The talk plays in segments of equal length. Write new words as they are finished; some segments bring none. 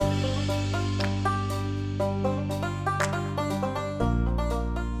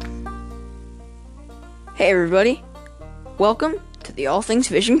Hey everybody, welcome to the All Things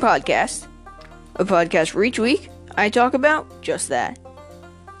Fishing Podcast, a podcast where each week I talk about just that.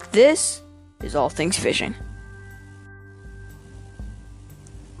 This is All Things Fishing.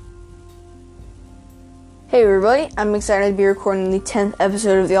 Hey everybody, I'm excited to be recording the 10th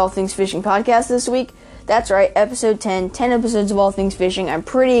episode of the All Things Fishing Podcast this week. That's right, episode 10 episodes of All Things Fishing. I'm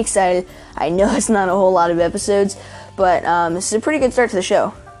pretty excited. I know it's not a whole lot of episodes, but this is a pretty good start to the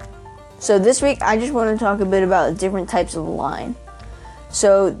show. So this week, I just want to talk a bit about different types of line.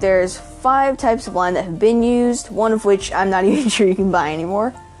 So there's 5 types of line that have been used, one of which I'm not even sure you can buy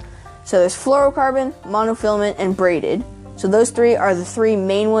anymore. So there's fluorocarbon, monofilament, and braided. So those 3 are the 3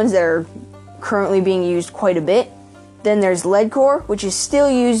 main ones that are currently being used quite a bit. Then there's lead core, which is still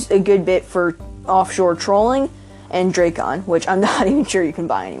used a good bit for offshore trolling, and Dracon, which I'm not even sure you can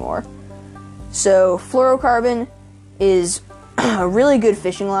buy anymore. So fluorocarbon is a really good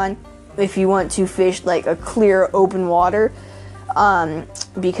fishing line if you want to fish like a clear open water,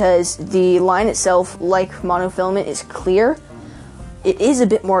 because the line itself, like monofilament, is clear. It is a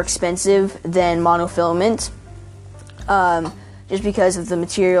bit more expensive than monofilament, just because of the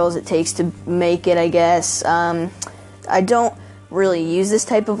materials it takes to make it, I guess. I don't really use this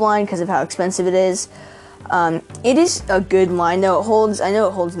type of line because of how expensive it is. It is a good line though. I know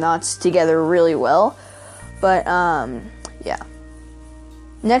it holds knots together really well, but yeah.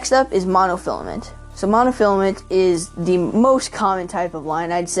 Next up is monofilament. So monofilament is the most common type of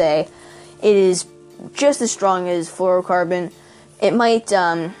line, I'd say. It is just as strong as fluorocarbon. It might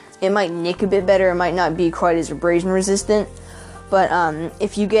nick a bit better. It might not be quite as abrasion resistant. But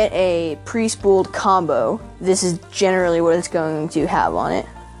if you get a pre-spooled combo, this is generally what it's going to have on it.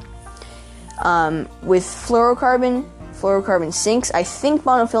 With fluorocarbon sinks. I think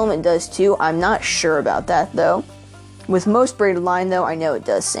monofilament does too. I'm not sure about that though. With most braided line though, I know it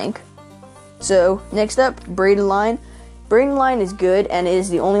does sink. So next up, braided line. Braided line is good, and it is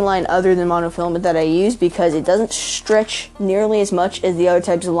the only line other than monofilament that I use because it doesn't stretch nearly as much as the other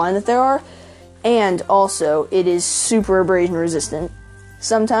types of line that there are. And also, it is super abrasion resistant.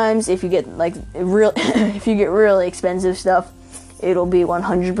 Sometimes, if you get if you get really expensive stuff, it'll be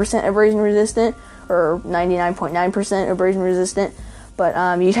 100% abrasion resistant or 99.9% abrasion resistant.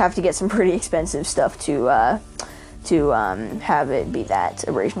 But you'd have to get some pretty expensive stuff to have it be that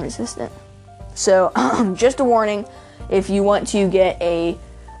abrasion resistant. So, just a warning: if you want to get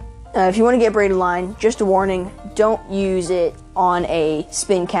braided line, just a warning: don't use it on a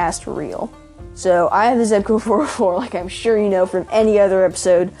spin cast reel. So I have the Zebco 404, like I'm sure you know from any other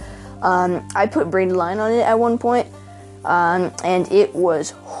episode. I put braided line on it at one point, and it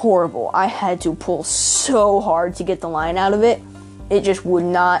was horrible. I had to pull so hard to get the line out of it. It just would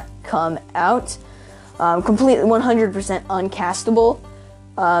not come out. Completely 100% uncastable.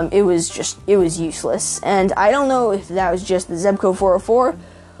 It was useless. And I don't know if that was just the Zebco 404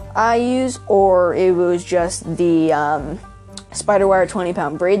 I use, or it was just the Spiderwire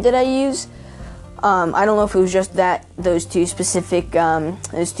 20-pound braid that I use. I don't know if it was just those two specific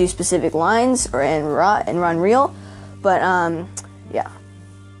lines and rod reel, but yeah.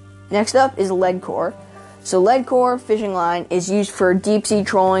 Next up is lead core. So lead core fishing line is used for deep sea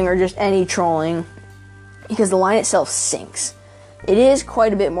trolling or just any trolling because the line itself sinks. It is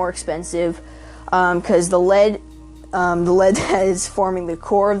quite a bit more expensive because the lead that is forming the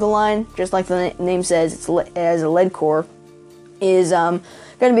core of the line, just like the name says, it has a lead core, is going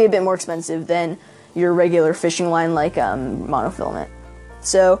to be a bit more expensive than your regular fishing line like monofilament.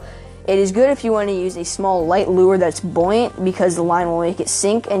 So it is good if you want to use a small light lure that's buoyant because the line will make it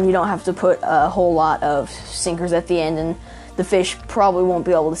sink and you don't have to put a whole lot of sinkers at the end, and the fish probably won't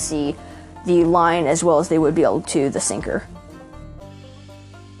be able to see the line as well as they would be able to the sinker.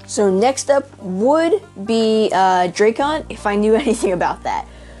 So next up would be Dracon, if I knew anything about that.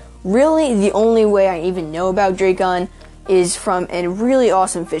 Really, the only way I even know about Dracon is from a really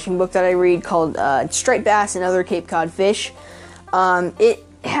awesome fishing book that I read called Striped Bass and Other Cape Cod Fish. You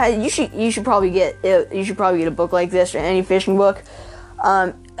should probably get a book like this or any fishing book.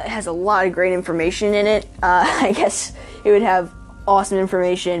 It has a lot of great information in it. I guess it would have awesome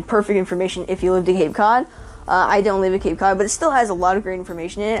information, perfect information if you lived in Cape Cod. I don't live in Cape Cod, but it still has a lot of great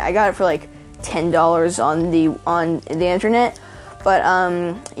information in it. I got it for like $10 on the internet. But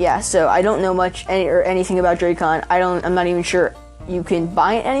yeah, so I don't know much anything about Dracon. I'm not even sure you can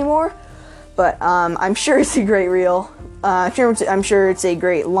buy it anymore. But I'm sure it's a great reel. I'm sure it's a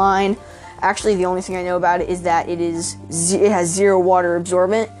great line. Actually, the only thing I know about it is that it has zero water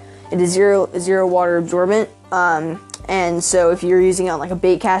absorbent. It is zero water absorbent. And so if you're using it on like a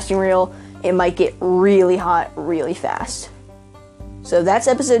bait casting reel, it might get really hot really fast. So that's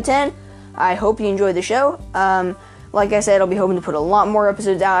episode 10. I hope you enjoyed the show. Like I said, I'll be hoping to put a lot more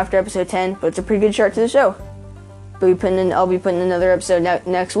episodes out after episode 10, but it's a pretty good start to the show. I'll be putting another episode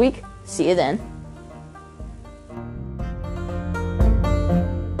next week. See you then.